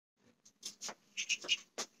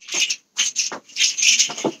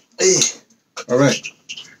All right,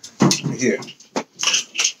 here.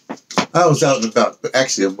 I was out and about, but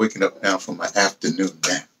actually I'm waking up now from my afternoon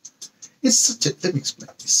nap. It's such a, let me explain,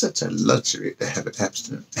 it's such a luxury to have an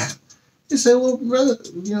afternoon nap. You say, well, brother,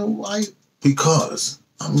 you know, why? Because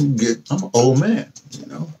I'm an old man, you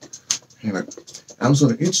know. Anyway, I was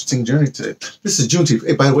on an interesting journey today. This is Juneteenth.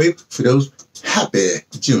 Hey, by the way, for those, happy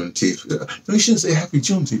Juneteenth. No, you shouldn't say happy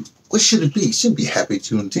Juneteenth. What should it be? It shouldn't be happy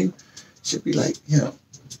Juneteenth. It should be like, you know,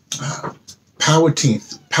 Power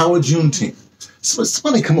Juneteenth. So it's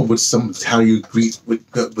funny to come up with some how you greet with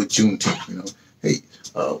Juneteenth. You know, hey,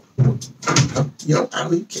 you know, I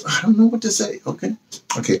don't know what to say. Okay,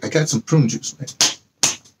 I got some prune juice, man.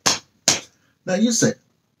 Now you say,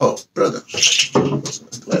 oh, brother,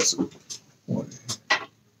 glass of water.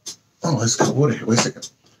 Oh, let's got water here. Wait a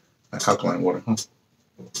second. Alkaline water, huh?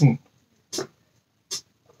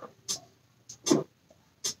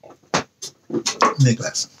 Need a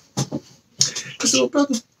glass. So,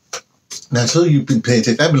 brother, now, so you've been paying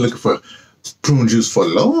attention. I've been looking for prune juice for a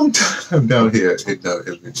long time down here in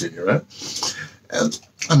Virginia, right? And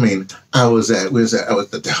I mean, I was at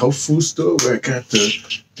the health food store where I got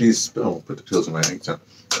these. Oh, put the pills in my hand.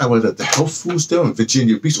 I was at the health food store in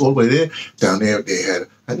Virginia Beach, all the way there. Down there, they had.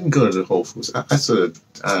 I didn't go to the Whole Foods. I don't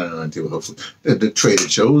know, deal with Whole Foods. The Trader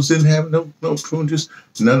Joe's didn't have no prune juice.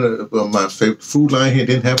 None of my favorite food line here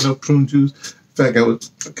didn't have no prune juice. In fact,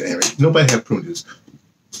 nobody had prune juice.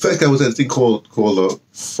 In fact, I was at a thing called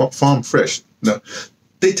Farm Fresh. Now,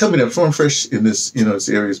 they tell me that Farm Fresh in this, you know, this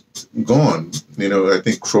area is gone. You know, I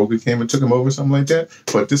think Kroger came and took them over, something like that.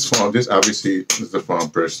 But this obviously is the Farm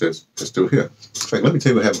Fresh that's still here. In fact, let me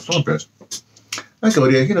tell you what happened with Farm Fresh. I go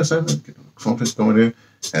there, you know, Farm Fresh going there,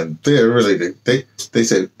 and they're really, they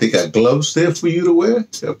say they got gloves there for you to wear. You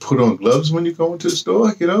gotta put on gloves when you go into the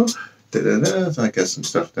store, you know. I got some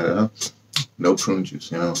stuff there. No prune juice,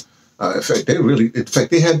 you know. In fact, they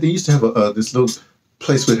used to have this little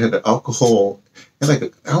place where it had the alcohol, and like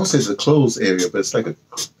I don't say it's a closed area, but it's like an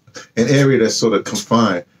area that's sort of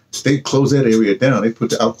confined. They closed that area down. They put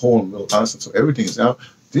the alcohol in the middle of so everything is out.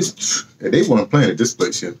 They weren't playing at this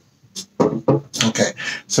place yet. Okay,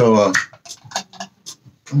 so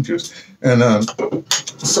prune juice, and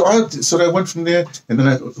so I went from there, and then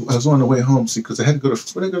I was on the way home, see, because I had to go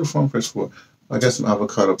to, what did I go to Farm Fresh for? I got some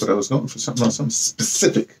avocado, but I was going for something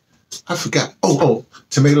specific. I forgot. Oh,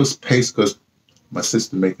 tomatoes paste, because my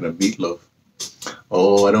sister making a meatloaf.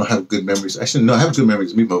 Oh, I don't have good memories. Actually, no, I have good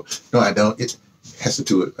memories of meatloaf. No, I don't. It has to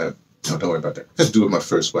do with, no, don't worry about that. It has to do with my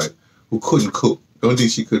first wife, who couldn't cook. The only thing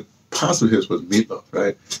she could possibly have was meatloaf,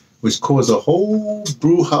 right? Which caused a whole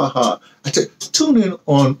brouhaha. I tell you, tune in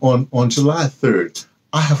on July 3rd.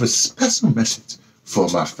 I have a special message for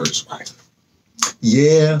my first wife.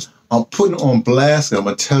 Yeah, I'm putting on blast, and I'm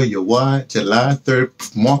going to tell you why. July 3rd,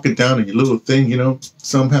 mark it down in your little thing, you know,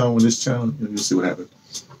 somehow on this channel, you'll see what happens.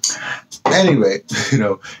 Anyway, you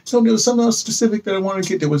know, so there was something else specific that I wanted to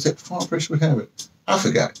get. There was that Farm Fresh would have it. I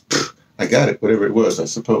forgot. I got it, whatever it was, I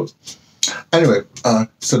suppose. Anyway,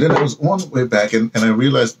 so then I was on the way back, and I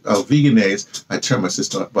realized vegan eggs. I turned my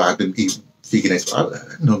sister on, but I've been eating vegan eggs. I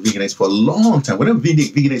didn't know vegan eggs for a long time. Whenever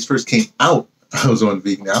vegan eggs first came out, I was on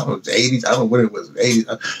vegan. I don't know, the 80s. I don't know what it was. The 80s.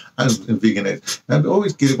 I was in vegan eggs. And I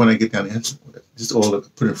always get it when I get down there. Just all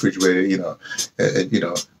put in the refrigerator, you know. And you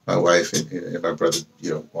know, my wife and my brother,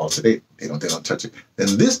 you know, all today they don't touch it.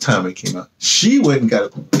 Then this time it came out, she went and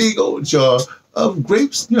got a big old jar of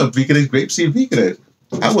grapes, you know, vegan eggs, grapeseed vegan eggs.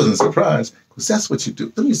 I wasn't surprised, because that's what you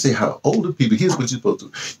do. Let me say how older people, here's what you're supposed to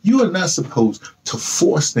do. You are not supposed to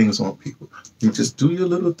force things on people. You just do your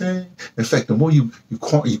little thing. In fact, the more you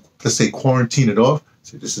let's say quarantine it off,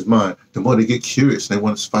 say this is mine, the more they get curious. They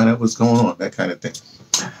want to find out what's going on, that kind of thing.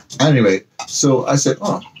 Anyway, so I said,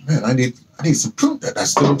 oh man, I need some proof that I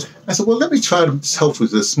said, well, let me try this health food,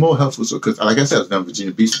 this small health food store, because like I said, I was down in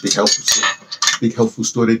Virginia Beach, big health food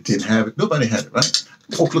store. They didn't have it. Nobody had it, right?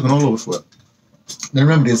 Folk looking all over for it. Now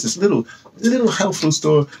remember, there's this little health food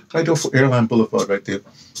store right there for Airline Boulevard, right there,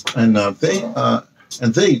 and no,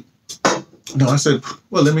 I said,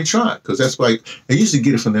 well, let me try it, because that's why I usually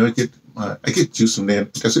get it from there. I get juice from there,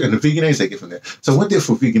 and the vegan eggs I get from there. So I went there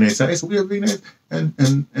for vegan eggs. I said, we have vegan eggs, and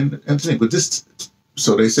but this.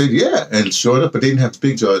 So they said, yeah, and sure enough, but they didn't have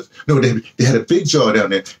big jars. No, they had a big jar down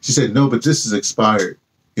there. She said, no, but this is expired.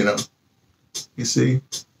 You know, you see,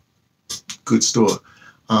 good store.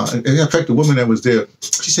 And in fact, the woman that was there,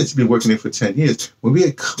 she said she'd been working there for 10 years.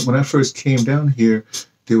 When I first came down here,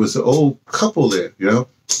 there was an old couple there, you know.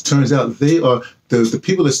 Turns out they are the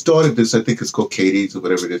people that started this. I think it's called Katie's or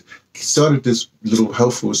whatever it is. Started this little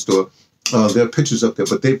health food store. There are pictures up there,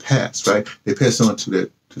 but they passed, right? They passed on to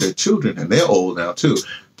their children, and they're old now too.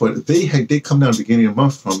 But they come down at the beginning of the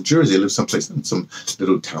month from Jersey. They live someplace in some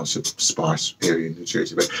little township, sparse area in New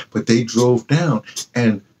Jersey, right? But they drove down,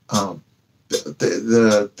 and they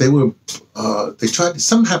tried to,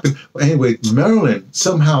 something happened. Well, anyway, Maryland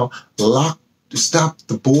somehow stopped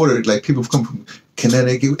the border. Like people come from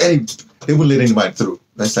Connecticut, and they wouldn't let anybody through.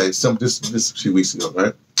 That's like this a few weeks ago,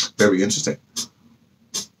 right? Very interesting.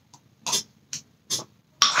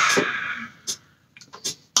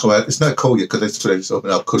 Well, it's not cold yet because I just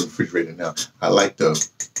opened up, put the refrigerator now. I like the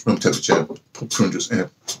room temperature prune juice in it.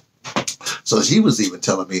 So she was even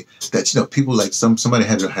telling me that, people like somebody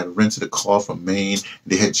had rented a car from Maine.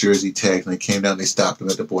 They had Jersey tags, and they came down, they stopped them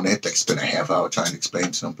at the border, and they had to spend a half hour trying to explain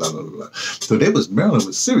to them, blah, blah, blah, blah. So Maryland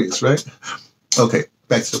was serious, right? Okay,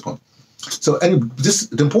 back to the point. So anyway, this is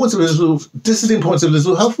the importance of this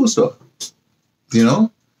little health food store.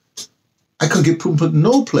 I couldn't get prune put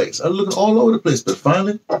no place. I was looking all over the place, but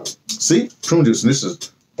finally, see, prune juice, and this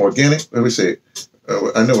is organic. Let me see.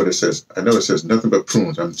 I know what it says. I know it says nothing but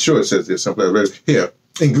prunes. I'm sure it says there's something I read here.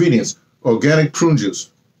 Ingredients: organic prune juice.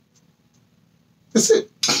 That's it.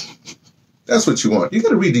 That's what you want. You got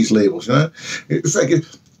to read these labels. It's like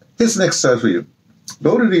here's an exercise for you.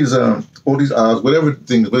 Go to these all these aisles, whatever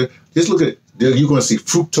things. Just look at it. You're going to see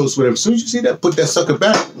fructose, whatever. As soon as you see that, put that sucker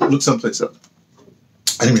back. Look someplace else.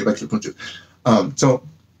 I didn't mean back to the prune juice.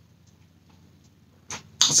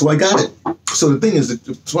 So I got it. So the thing is,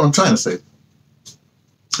 that's what I'm trying to say,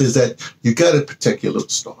 is that you got to protect your little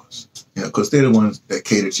stars, because they're the ones that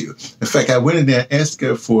cater to you. In fact, I went in there and asked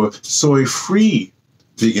her for soy-free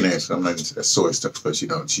vegan eggs. I'm not into that soy stuff because,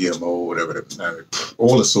 GMO, whatever.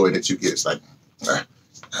 All the soy that you get is like,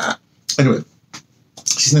 Anyway,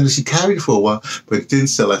 she said she carried it for a while, but it didn't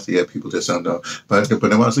sell after that. People just don't know. But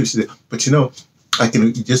I want to leave. She said, but I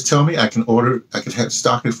can just tell me, I can order, I can have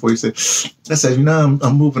stock it for you. I said,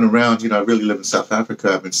 I'm moving around. I really live in South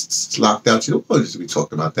Africa. I've been locked out. Just be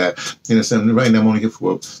talking about that. So right now I'm only here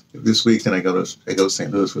for this week. Then I go to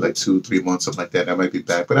St. Louis for like 2-3 months, something like that. I might be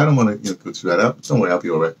back, but I don't want to go through that. Don't worry, I'll be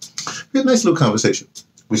all right. We had a nice little conversation,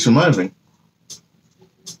 which reminds me,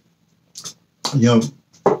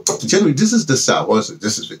 generally this is the South.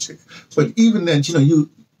 This is Virginia. But even then,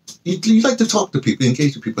 you like to talk to people,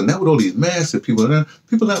 engage with people. Now with all these massive people are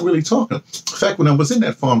not really talking. In fact, when I was in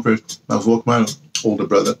that farm first, I was walking my older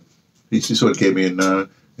brother. He sort of gave me a nod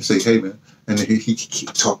and say, "Hey, man." And he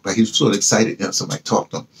talked back. He was sort of excited. Somebody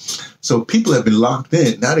talked to him. So people have been locked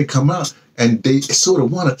in. Now they come out and they sort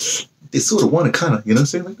of want to kind of,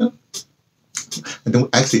 say like that. And then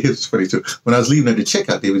actually, here's funny too. When I was leaving at the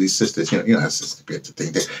checkout, there were these sisters. How sisters be at the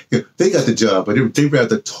thing. They got the job, but they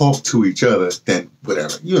rather talk to each other than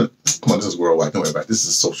whatever. Come on, this is worldwide. Don't worry about it. This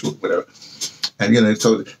is social, whatever. And they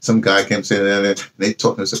told some guy came saying that, and they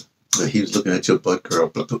talked to him. He was looking at your butt, girl,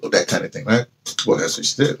 that kind of thing, right? Well, that's what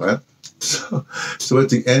she did, right? So at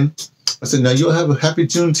the end, I said, "Now you'll have a happy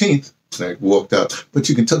Juneteenth." And I walked out, but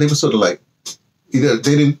you can tell they were sort of like, they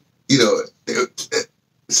didn't,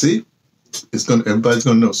 see. Everybody's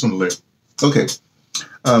gonna know sooner or later. Okay,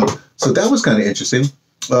 so that was kind of interesting.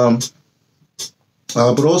 But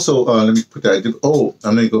also, let me put that.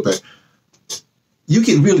 I'm gonna go back. You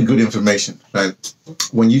get really good information, right,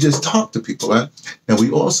 when you just talk to people, right? And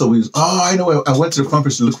I know. I went to the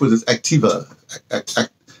conference to look for this Activa.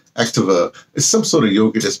 It's some sort of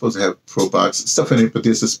yogurt that's supposed to have probiotics stuff in it, but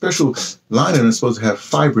there's a special line in it that's supposed to have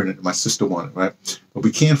fiber in it. My sister wanted, right? But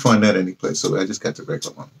we can't find that anyplace, so I just got the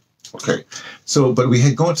regular one. Okay, but we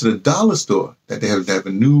had gone to the dollar store that they have a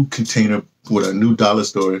new container with a new dollar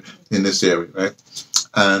store in this area, right?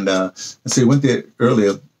 And so we went there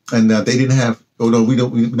earlier, and they didn't have. Oh no,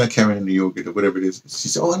 we're not carrying the yogurt or whatever it is. She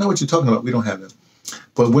said, "Oh, I know what you're talking about. We don't have that."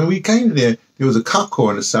 But when we came there was a cop car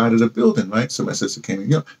on the side of the building, right? So my sister came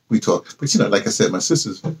in. We talked. But like I said, my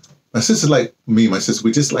sister's like me. My sister,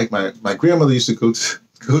 we just like my grandmother used to go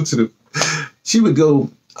to the. She would go.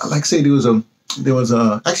 Like say there was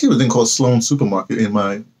actually it was then called Sloan supermarket in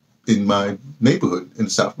my neighborhood in the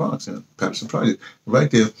South Bronx, Patterson Project, right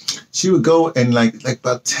there. She would go and like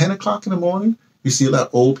about 10 o'clock in the morning. You see a lot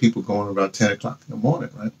of old people going around 10 o'clock in the morning,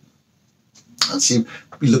 right? And she'd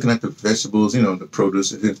be looking at the vegetables, the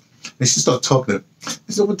produce, and she started talking. I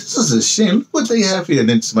said, "Well, this is a shame. Look what they have here." And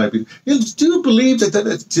then somebody, do you believe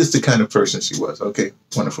that's just the kind of person she was? Okay,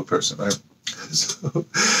 wonderful person, right? So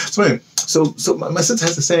my sister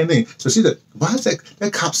has the same thing. So she said, "Why is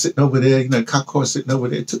that cop sitting over there? Cop car sitting over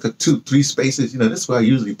there. It took 2-3 spaces. That's where I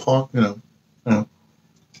usually park.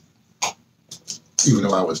 Even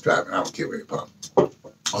though I was driving, I don't care where you park."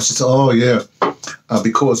 Oh, she said, "Oh yeah,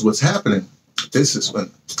 because what's happening? This is when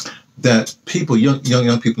that people, young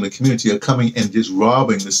people in the community are coming and just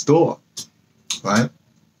robbing the store, right?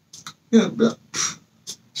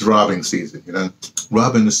 it's robbing season,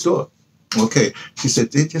 robbing the store. Okay, she said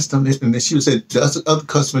they just don't. And then she said the other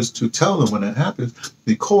customers to tell them when that happens,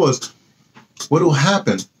 because what will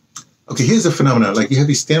happen? Okay, here's a phenomenon. Like you have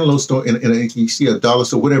these standalone store, you see a dollar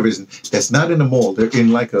store, whatever it is, that's not in the mall. They're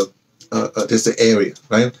in like just an area,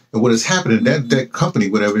 right? And what is happening? That company,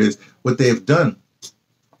 whatever it is, what they have done,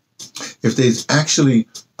 if they've actually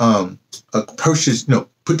purchased,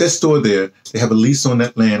 put that store there, they have a lease on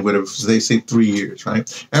that land, whatever, so they say 3 years,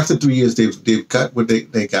 right? After 3 years, they've got what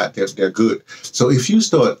they got, they're good. So if you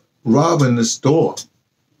start robbing the store,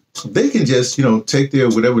 they can just, take their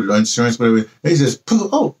whatever, insurance, whatever, they just,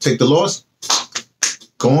 take the loss,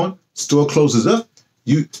 gone, store closes up,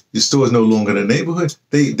 your store is no longer in the neighborhood,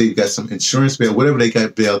 they got some insurance bail, whatever they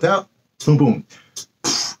got bailed out, boom, boom.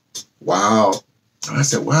 Wow. I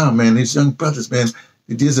said, wow, man, these young brothers, man,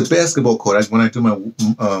 there's a basketball court. When I do my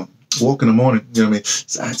walk in the morning, you know what I mean?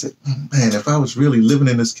 So I said, man, if I was really living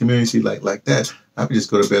in this community like that, I could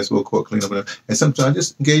just go to the basketball court, clean up, and sometimes I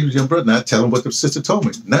just engage with young brother, and I tell them what the sister told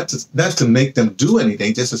me, not to make them do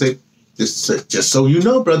anything, just to say, just so you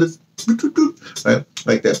know, brothers, right,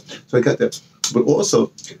 like that. So I got that. But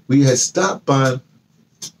also, we had stopped by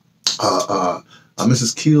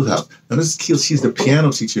Mrs. Keel's house. Now, Mrs. Keel, she's the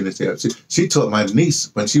piano teacher in this area. She taught my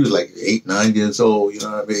niece when she was like 8, 9 years old. You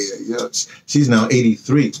know what I mean? She's now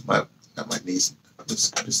 83. My niece,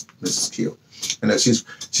 Mrs. Keel, and she's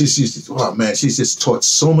oh man, she's just taught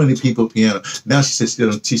so many people piano. Now she says she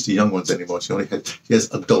doesn't teach the young ones anymore. She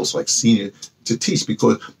has adults like senior to teach,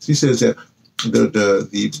 because she says that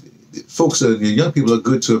the folks, the young people are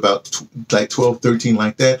good to about like 12, 13,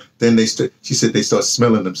 like that. Then she said they start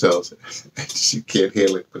smelling themselves. She can't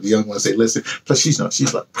handle it. But the young ones say, listen. Plus she's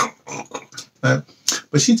like, right?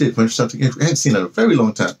 But she did something. I hadn't seen her in a very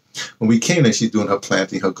long time. When we came there, she's doing her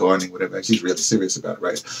planting, her gardening, whatever. And she's really serious about it,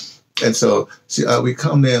 right? And so we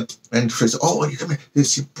come there, and she says, oh, you come here.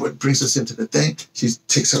 She brings us into the thing. She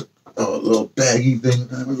takes her little baggy thing,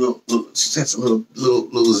 she has a little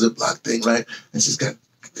Ziploc thing, right? And she's got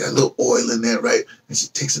a little oil in there, right? And she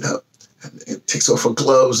takes it out and takes off her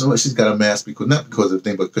gloves. And she's got a mask, not because of the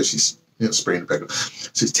thing, but because she's spraying the back.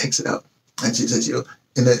 She takes it out, and she says,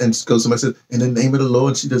 and she goes to somebody, says, in the name of the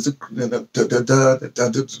Lord, she does the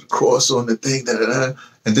cross on the thing,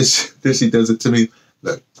 and then she does it to me.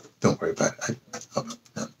 Look, don't worry about it.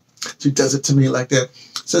 She does it to me like that.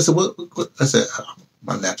 So I said, what? I said,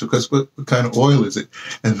 my natural, because what kind of oil is it?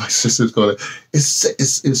 And my sister's called it,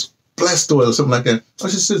 it's blessed oil or something like that. Oh,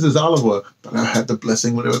 she says it's olive oil, but I had the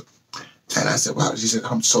blessing, whatever. And I said, wow. She said,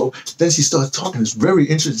 then she starts talking. It's very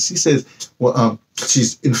interesting. She says, well,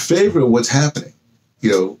 she's in favor of what's happening,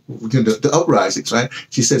 the uprisings, right?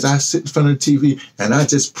 She says, I sit in front of the TV and I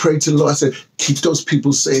just pray to the Lord. I said, keep those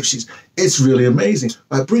people safe. It's really amazing.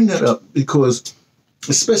 I bring that up because,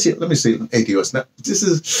 especially, let me say, ADOS. Now,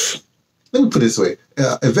 let me put it this way.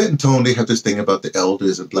 Yvette and Tone, they have this thing about the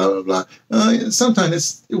elders and blah, blah, blah.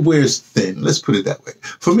 Sometimes it wears thin. Let's put it that way.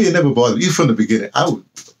 For me, it never bothered me. Even from the beginning, I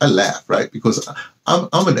laugh, right? Because I'm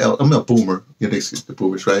a boomer. Excuse the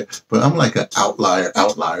boomers, right? But I'm like an outlier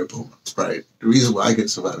boomer, right? The reason why I get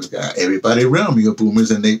survived is everybody around me are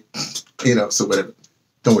boomers, and they, so whatever.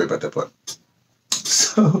 Don't worry about that part.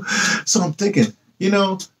 So I'm thinking,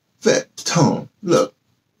 Yvette, Tone, look,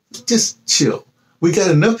 just chill. We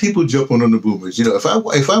got enough people jumping on the boomers. If I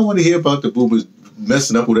want to hear about the boomers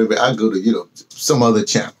messing up, whatever, I go to, some other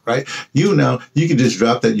channel, right? You can just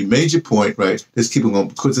drop that. You made your point, right? Just keep it going,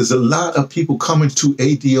 because there's a lot of people coming to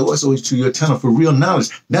ADOS or to your channel for real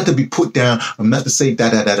knowledge, not to be put down. I'm not to say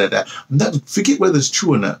da. Forget whether it's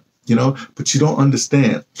true or not, but you don't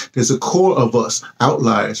understand. There's a core of us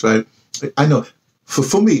outliers, right? I know.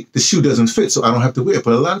 For me, the shoe doesn't fit, so I don't have to wear it.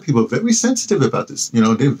 But a lot of people are very sensitive about this.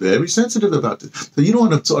 They're very sensitive about this. So you don't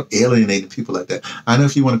want to start alienating people like that. I know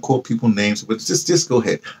if you want to call people names, but just go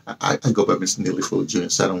ahead. I go by Mr. Neely Fuller Jr.,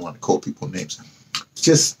 so I don't want to call people names.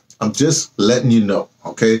 I'm just letting you know,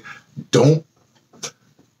 okay? Don't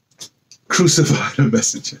crucify the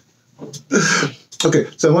messenger. Okay,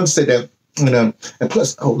 so I want to say that. And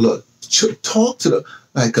plus, look, talk to the,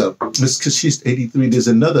 because she's 83. There's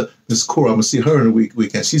another Miss Cora. I'm gonna see her in a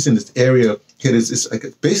weekend. She's in this area here. It's like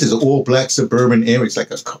basically an all black suburban area. It's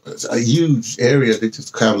like a huge area. They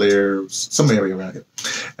just Cavalier, some area around here.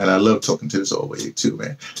 And I love talking to this old lady too,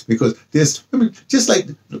 man, because just like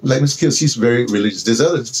Miss Kill, she's very religious. This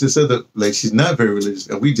other lady, she's not very religious,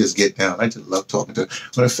 and we just get down. I just love talking to her.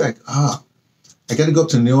 But in fact, I got to go up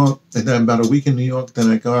to New York, and then about a week in New York, then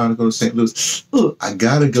I go to St. Louis. I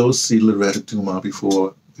got to go see Loretta Dumas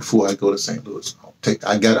before I go to St. Louis.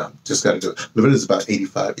 Just got to do it. Loretta's about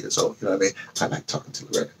 85 years old. You know what I mean? I like talking to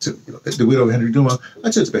Loretta too. You know, the widow of Henry Dumont.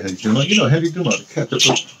 I told you about Henry Dumont. You know, Henry Dumont, the cat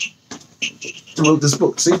that wrote this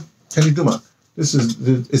book. See, Henry Dumont. This is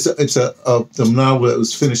it's a novel that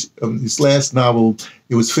was finished. His last novel,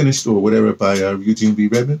 it was finished or whatever by Eugene B.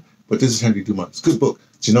 Redmond. But this is Henry Dumont. It's a good book.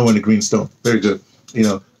 Genoa and the Green Stone. Very good. You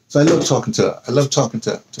know. So I love talking to her. I love talking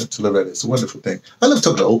to Loretta. It's a wonderful thing. I love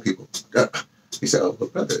talking to old people. He said, "Oh,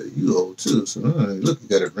 but brother, you old too. So look, you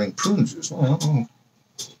got to drink prune juice."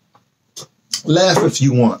 Laugh if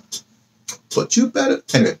you want, but you better.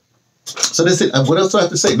 Anyway, so that's it. What else do I have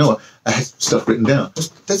to say? No, I had stuff written down.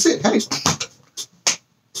 That's it. Hey,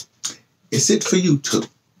 it's it for you too.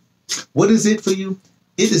 What is it for you?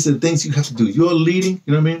 It is the things you have to do. You're leading.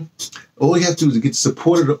 You know what I mean? All you have to do is get the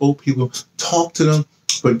support of the old people. Talk to them.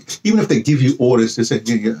 But even if they give you orders, they say,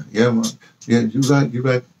 yeah, man. Yeah, you're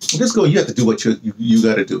right. Just go. You have to do what you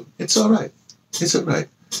got to do. It's all right. It's all right.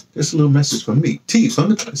 Just a little message from me, T, from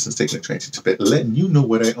the person's taking the train to Tibet, letting you know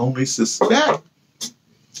what I only suspect.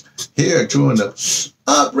 Here during the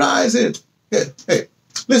uprising. Yeah, hey,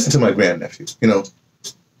 listen to my grandnephew. You know,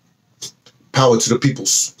 power to the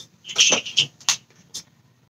peoples.